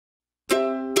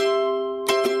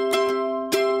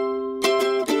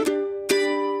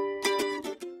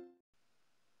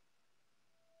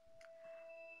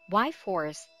Why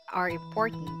forests are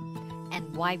important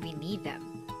and why we need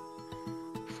them.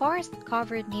 Forests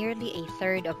cover nearly a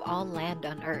third of all land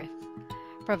on Earth,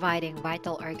 providing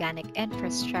vital organic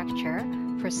infrastructure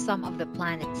for some of the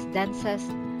planet's densest,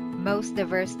 most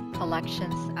diverse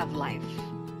collections of life.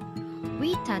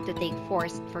 We tend to take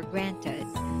forests for granted,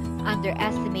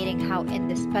 underestimating how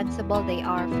indispensable they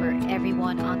are for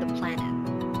everyone on the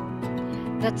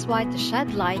planet. That's why, to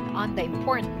shed light on the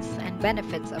importance and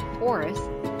benefits of forests,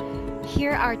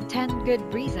 here are 10 good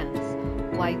reasons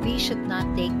why we should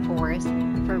not take forests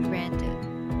for granted.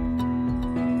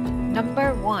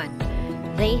 Number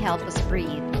 1, they help us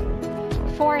breathe.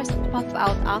 Forests pump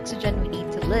out oxygen we need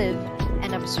to live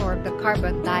and absorb the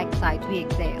carbon dioxide we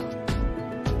exhale.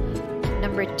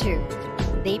 Number 2,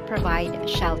 they provide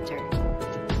shelter.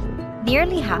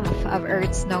 Nearly half of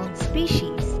Earth's known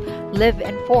species live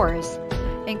in forests,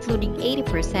 including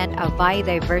 80% of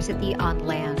biodiversity on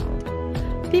land.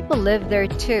 People live there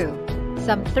too.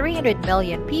 Some 300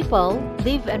 million people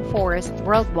live in forests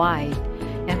worldwide,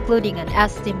 including an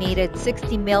estimated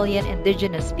 60 million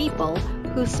indigenous people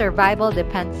whose survival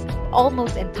depends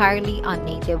almost entirely on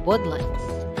native woodlands.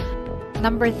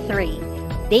 Number 3,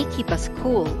 they keep us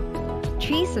cool.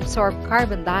 Trees absorb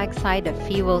carbon dioxide that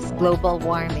fuels global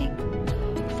warming.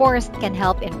 Forests can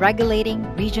help in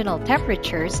regulating regional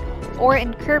temperatures or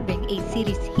in curbing a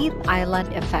city's heat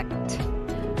island effect.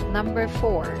 Number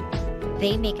 4,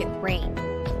 they make it rain.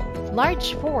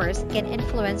 Large forests can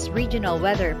influence regional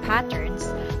weather patterns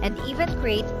and even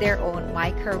create their own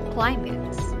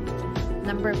microclimates.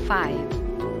 Number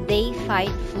 5, they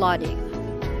fight flooding.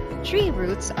 Tree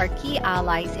roots are key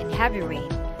allies in heavy rain,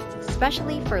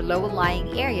 especially for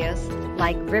low-lying areas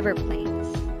like river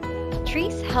plains.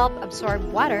 Trees help absorb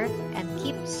water and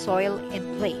keep soil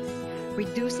in place,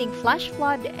 reducing flash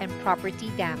flood and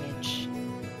property damage.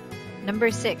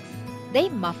 Number 6, they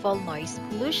muffle noise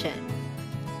pollution.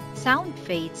 Sound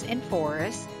fades in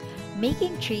forests,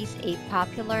 making trees a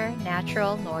popular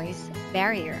natural noise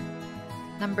barrier.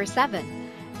 Number 7,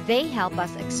 they help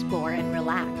us explore and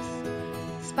relax.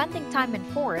 Spending time in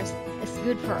forests is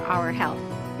good for our health.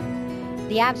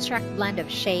 The abstract blend of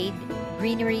shade,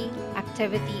 greenery,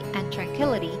 activity, and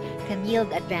tranquility can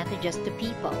yield advantages to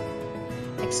people.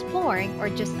 Exploring or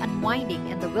just unwinding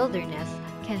in the wilderness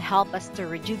can help us to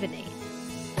rejuvenate.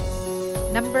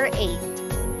 Number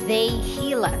 8, they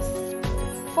heal us.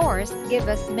 Forests give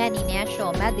us many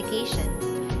natural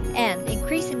medications and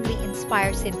increasingly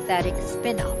inspire synthetic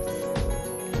spin-offs.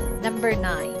 Number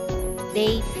 9,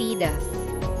 they feed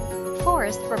us.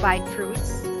 Forests provide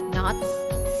fruits, nuts,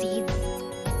 seeds,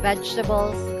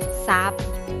 vegetables, sap,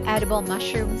 edible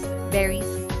mushrooms,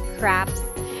 berries, crabs,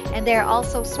 and they are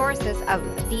also sources of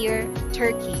deer,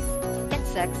 turkeys,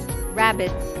 insects,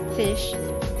 rabbits, fish,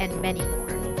 and many more.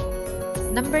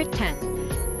 Number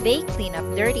 10, they clean up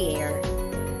dirty air.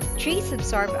 Trees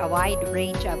absorb a wide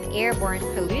range of airborne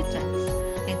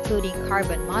pollutants, including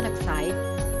carbon monoxide,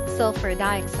 sulfur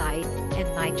dioxide, and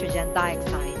nitrogen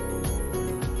dioxide.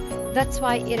 That's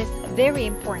why it is very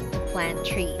important to plant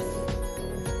trees,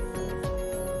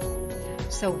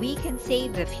 so we can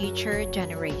save the future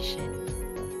generation.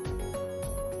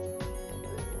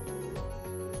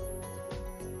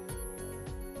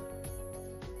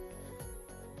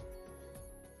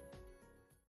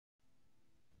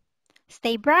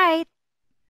 Stay bright!